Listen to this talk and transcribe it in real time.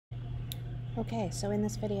Okay, so in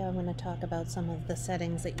this video I'm going to talk about some of the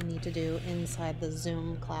settings that you need to do inside the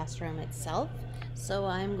Zoom classroom itself. So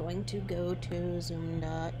I'm going to go to zoom.us.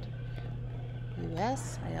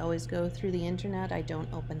 I always go through the internet, I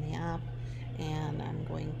don't open the app, and I'm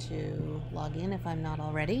going to log in if I'm not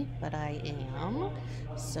already, but I am.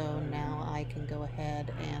 So now I can go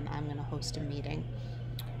ahead and I'm going to host a meeting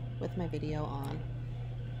with my video on.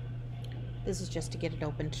 This is just to get it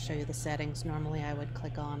open to show you the settings. Normally I would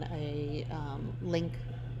click on a link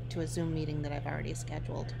to a Zoom meeting that I've already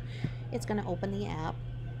scheduled. It's going to open the app.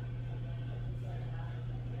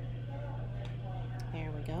 There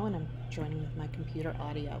we go, and I'm joining with my computer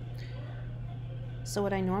audio. So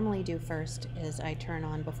what I normally do first is I turn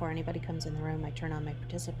on, before anybody comes in the room, I turn on my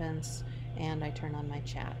participants and I turn on my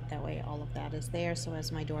chat. That way all of that is there, so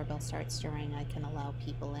as my doorbell starts stirring, I can allow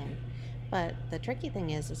people in. But the tricky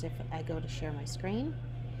thing is if I go to share my screen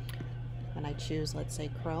and I choose, let's say,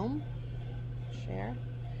 Chrome, share,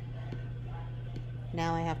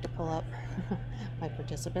 now I have to pull up my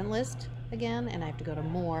participant list again, and I have to go to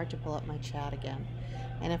more to pull up my chat again.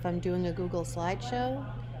 And if I'm doing a Google slideshow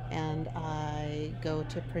and I go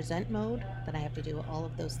to present mode, then I have to do all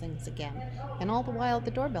of those things again. And all the while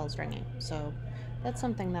the doorbell's ringing. So that's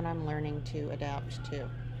something that I'm learning to adapt to.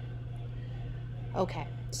 Okay,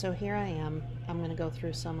 so here I am. I'm going to go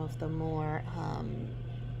through some of the more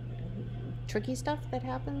tricky stuff that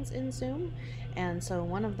happens in Zoom. And so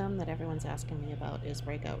one of them that everyone's asking me about is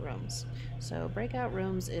breakout rooms. So breakout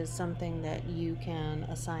rooms is something that you can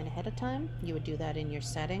assign ahead of time. You would do that in your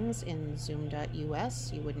settings in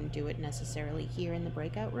zoom.us. You wouldn't do it necessarily here in the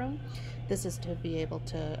breakout room. This is to be able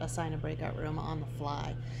to assign a breakout room on the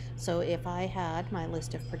fly. So if I had my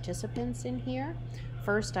list of participants in here,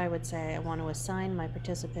 first I would say I want to assign my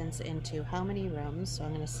participants into how many rooms. So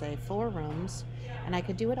I'm going to say 4 rooms, and I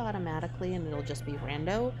could do it automatically and it'll just be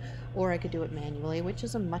rando, or I could do it manually, which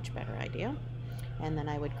is a much better idea. And then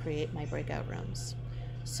I would create my breakout rooms.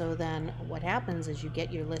 So then what happens is you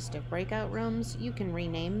get your list of breakout rooms. You can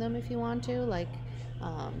rename them if you want to, like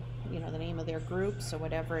the name of their groups or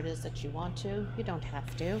whatever it is that you want to. You don't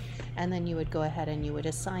have to. And then you would go ahead and you would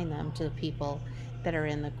assign them to the people that are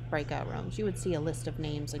in the breakout rooms. You would see a list of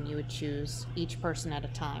names and you would choose each person at a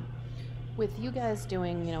time. With you guys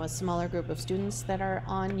doing, a smaller group of students that are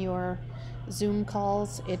on your Zoom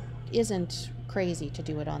calls, it isn't crazy to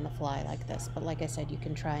do it on the fly like this, but like I said, you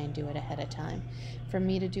can try and do it ahead of time. For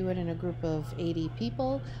me to do it in a group of 80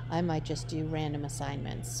 people, I might just do random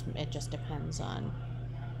assignments. It just depends on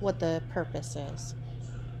what the purpose is.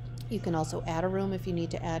 You can also add a room if you need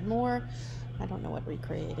to add more. I don't know what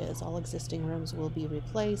recreate is. All existing rooms will be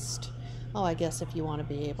replaced. Oh, I guess if you want to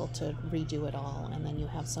be able to redo it all, and then you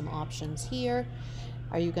have some options here.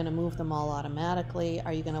 Are you going to move them all automatically?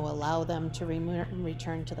 Are you going to allow them to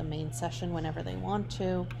return to the main session whenever they want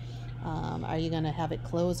to? Are you going to have it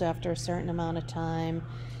close after a certain amount of time?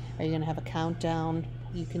 Are you going to have a countdown?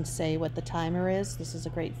 You can say what the timer is. This is a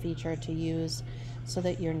great feature to use so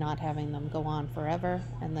that you're not having them go on forever,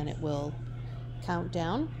 and then it will count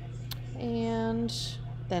down, and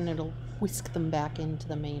then it'll whisk them back into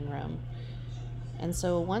the main room. And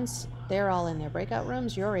so once they're all in their breakout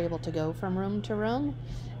rooms, you're able to go from room to room,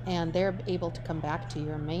 and they're able to come back to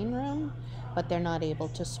your main room, but they're not able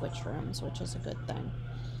to switch rooms, which is a good thing.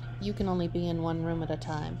 You can only be in one room at a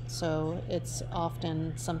time, so it's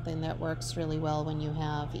often something that works really well when you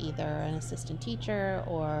have either an assistant teacher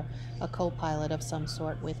or a co-pilot of some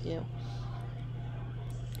sort with you.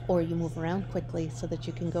 Or you move around quickly so that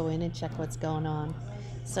you can go in and check what's going on.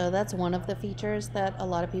 So that's one of the features that a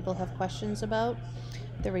lot of people have questions about.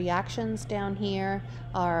 The reactions down here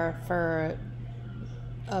are for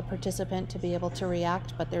a participant to be able to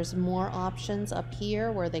react, but there's more options up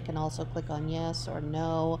here where they can also click on yes or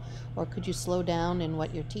no, or could you slow down in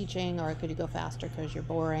what you're teaching, or could you go faster because you're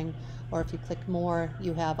boring. Or if you click more,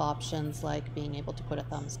 you have options like being able to put a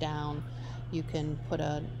thumbs down. You can put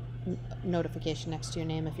a notification next to your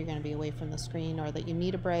name if you're going to be away from the screen, or that you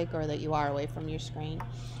need a break, or that you are away from your screen.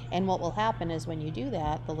 And what will happen is when you do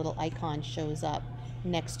that, the little icon shows up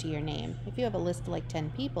next to your name. If you have a list of like 10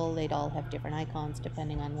 people, they'd all have different icons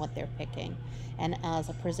depending on what they're picking. And as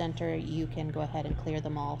a presenter, you can go ahead and clear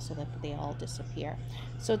them all so that they all disappear.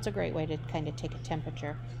 So it's a great way to kind of take a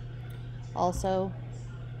temperature. Also,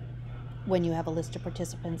 when you have a list of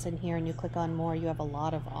participants in here and you click on more, you have a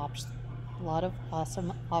lot of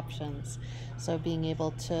awesome options. So being able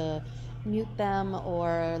to mute them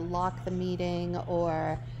or lock the meeting,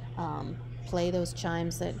 or play those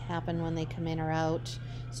chimes that happen when they come in or out.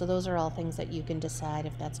 So those are all things that you can decide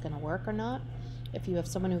if that's going to work or not. If you have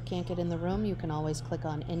someone who can't get in the room, you can always click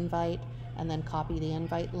on invite and then copy the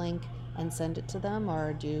invite link and send it to them,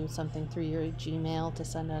 or do something through your Gmail to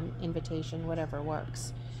send an invitation, whatever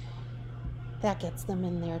works. That gets them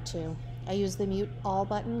in there too. I use the mute all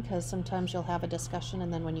button because sometimes you'll have a discussion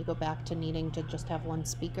and then when you go back to needing to just have one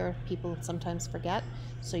speaker, people sometimes forget.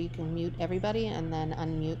 So you can mute everybody and then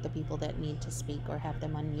unmute the people that need to speak, or have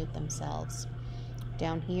them unmute themselves.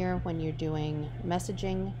 Down here, when you're doing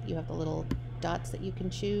messaging, you have the little dots that you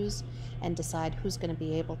can choose and decide who's going to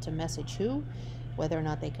be able to message who, whether or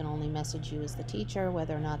not they can only message you as the teacher,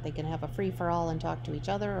 whether or not they can have a free-for-all and talk to each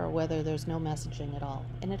other, or whether there's no messaging at all.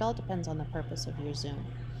 And it all depends on the purpose of your Zoom.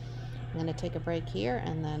 I'm going to take a break here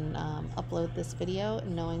and then upload this video,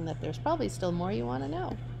 knowing that there's probably still more you want to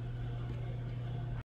know.